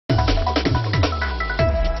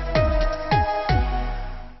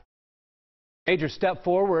Major step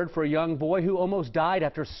forward for a young boy who almost died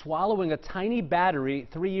after swallowing a tiny battery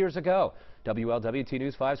 3 years ago. WLWT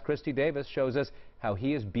News 5's Christy Davis shows us how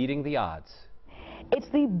he is beating the odds. It's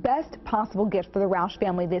the best possible gift for the Roush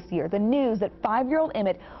family this year. The news that 5-year-old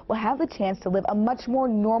Emmett will have the chance to live a much more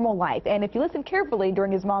normal life. And if you listen carefully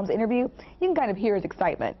during his mom's interview, you can kind of hear his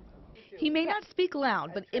excitement. He may not speak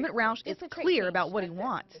loud, but Emmett Roush is clear about what he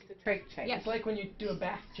wants. It's a trach change. Yes. It's like when you do a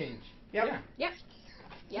bath change. Yep. Yep.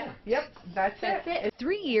 Yep. Yep. That's it.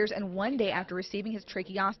 3 years and 1 day after receiving his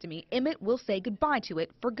tracheostomy, Emmett will say goodbye to it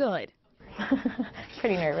for good.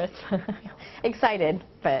 Pretty nervous. Excited,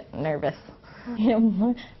 but nervous.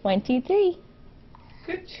 1, 2, 3.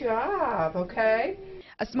 Good job. Okay.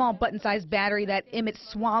 A small button-sized battery that Emmett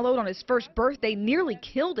swallowed on his first birthday nearly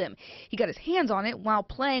killed him. He got his hands on it while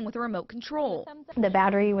playing with a remote control. The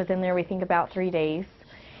battery was in there, we think, about 3 days.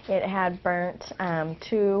 It had burnt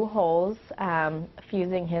 2 holes,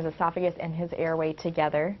 fusing his esophagus and his airway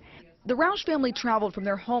together. The Roush family traveled from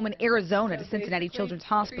their home in Arizona to Cincinnati Children's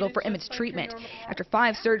Hospital for Emmett's treatment. After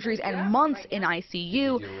 5 surgeries and months in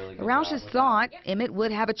ICU, the Roushes thought Emmett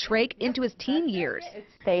would have a trach into his teen years.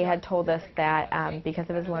 They had told us that because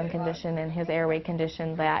of his lung condition and his airway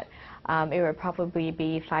condition that it would probably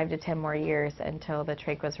be 5 to 10 more years until the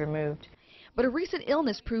trach was removed. But a recent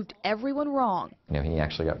illness proved everyone wrong. He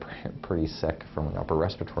actually got pretty sick from an upper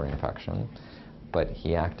respiratory infection, but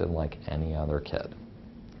he acted like any other kid.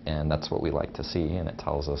 And that's what we like to see, and it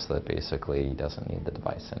tells us that basically he doesn't need the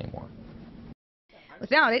device anymore.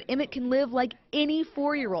 Without it, Emmett can live like any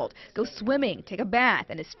 4-year-old, go swimming, take a bath,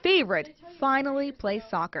 and his favorite, finally play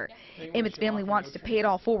soccer. Emmett's family wants to pay it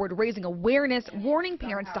all forward, raising awareness, warning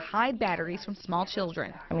parents to hide batteries from small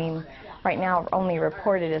children. I mean, right now only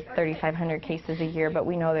reported is 3,500 cases a year, but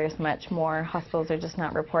we know there's much more. Hospitals are just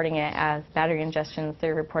not reporting it as battery ingestions,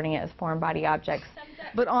 they're reporting it as foreign body objects.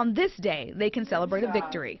 But on this day, they can celebrate a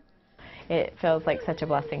victory. It feels like such a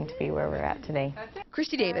blessing to be where we're at today.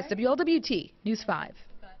 Christy Davis, WLWT News 5.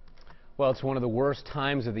 Well, it's one of the worst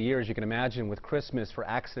times of the year, as you can imagine, with Christmas for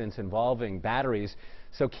accidents involving batteries.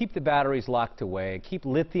 So keep the batteries locked away. Keep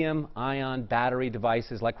lithium-ion battery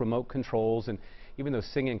devices like remote controls and even those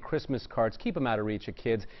singing Christmas cards, keep them out of reach of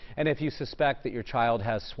kids. And if you suspect that your child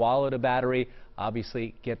has swallowed a battery,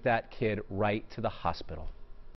 obviously get that kid right to the hospital.